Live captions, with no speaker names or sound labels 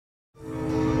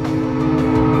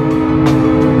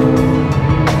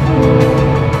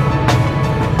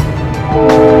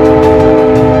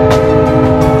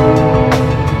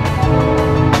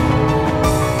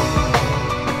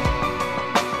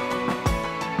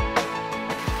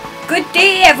Good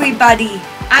day, everybody.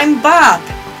 I'm Barb,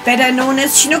 better known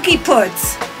as Schnooky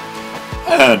Puts.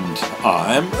 And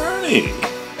I'm Ernie.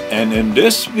 And in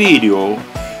this video,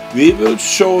 we will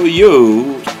show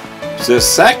you the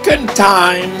second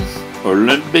time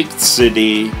Olympic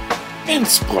City,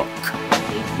 Innsbruck.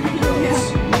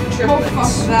 Oh, fuck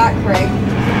that, Craig.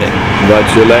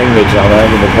 Watch your language. I'm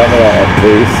having the camera on,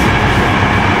 please.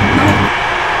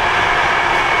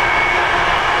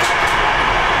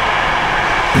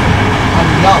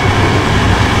 I'm young.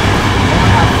 I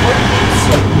have 4 kids,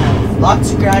 so I have lots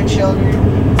of grandchildren.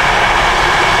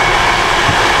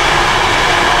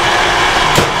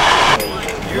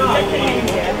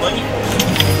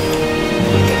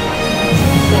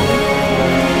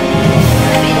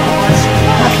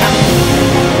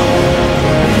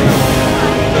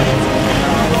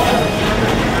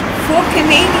 For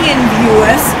Canadian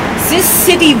viewers, this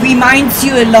city reminds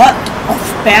you a lot of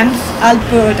Banff,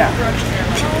 Alberta.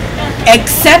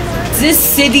 Except this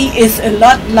city is a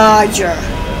lot larger.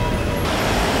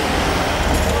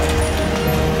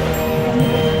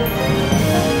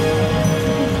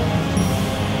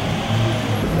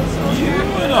 You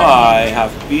and I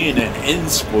have been in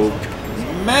Innsbruck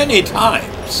many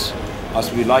times,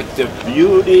 as we like the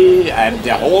beauty and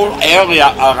the whole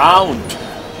area around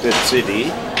the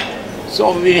city.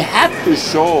 So we have to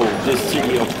show the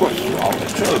city, of course, to our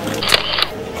children.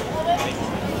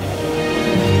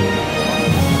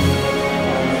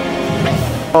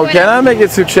 Oh, can I make a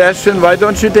suggestion? Why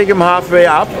don't you take him halfway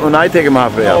up and I take him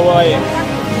halfway up?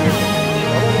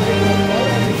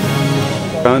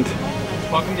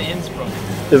 Welcome to Innsbruck.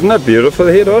 Isn't that beautiful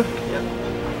here though?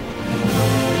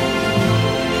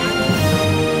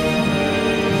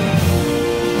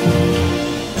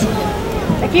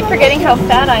 I keep forgetting how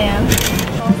fat I am.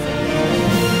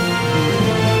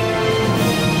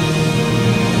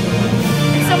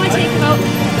 Can someone take him out?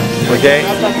 Okay.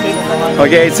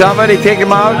 Okay, somebody take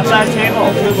him out. Grab that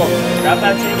table. Grab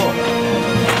that table.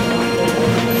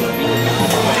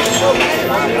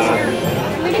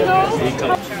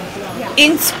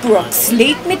 Innsbruck's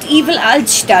late medieval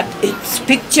Altstadt, its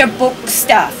picture book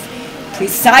stuff,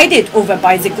 presided over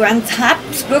by the Grand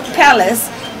Habsburg Palace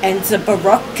and the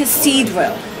Baroque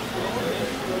Cathedral.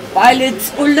 While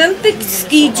its Olympic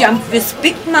ski jump with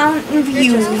big mountain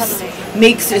views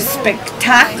makes a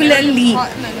spectacular leap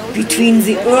between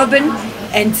the urban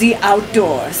and the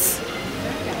outdoors.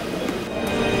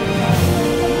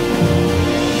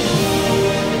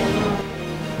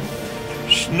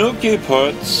 Snooky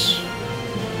Puts.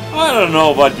 I don't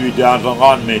know what we done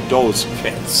on with those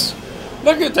kids.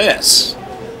 Look at this.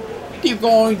 You're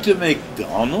going to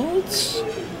McDonald's?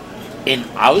 In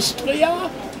Austria?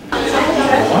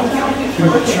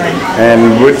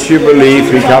 And would you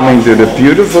believe we're coming to the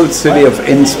beautiful city of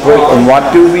Innsbruck, and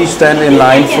what do we stand in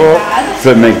line for?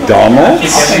 The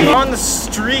McDonald's? On the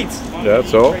street.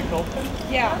 That's all.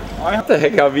 Yeah. What the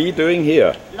heck are we doing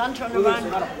here? Lunch on the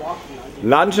run.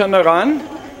 Lunch on the run?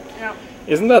 Yeah.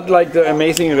 Isn't that like the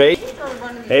amazing race?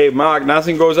 Hey Mark,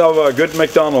 nothing goes over a good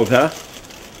McDonald's, huh?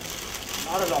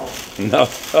 Not at all. No,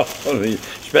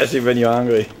 especially when you're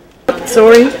hungry.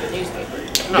 Sorry,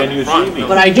 Can you see me?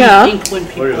 but I do think when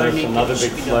people are making another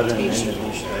big flood in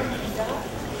Indonesia.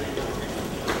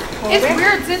 It's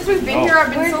weird, since we've been here,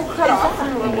 I've been so cut off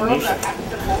from the world that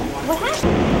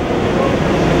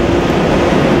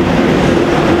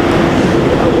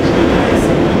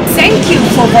Thank you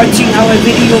for watching our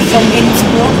video from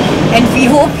Innsbruck, and we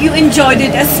hope you enjoyed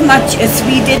it as much as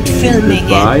we did filming it.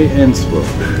 Bye, Innsbruck.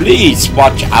 Please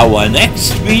watch our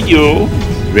next video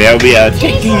where we are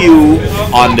taking you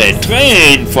on the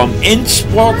train from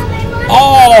Innsbruck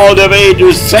all the way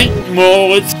to St.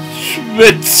 Moritz,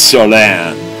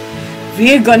 Switzerland.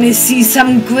 We're gonna see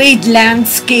some great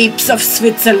landscapes of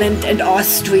Switzerland and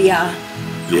Austria.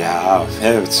 Yeah,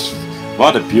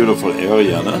 what a beautiful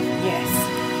area, no? Yes.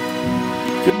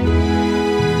 Good.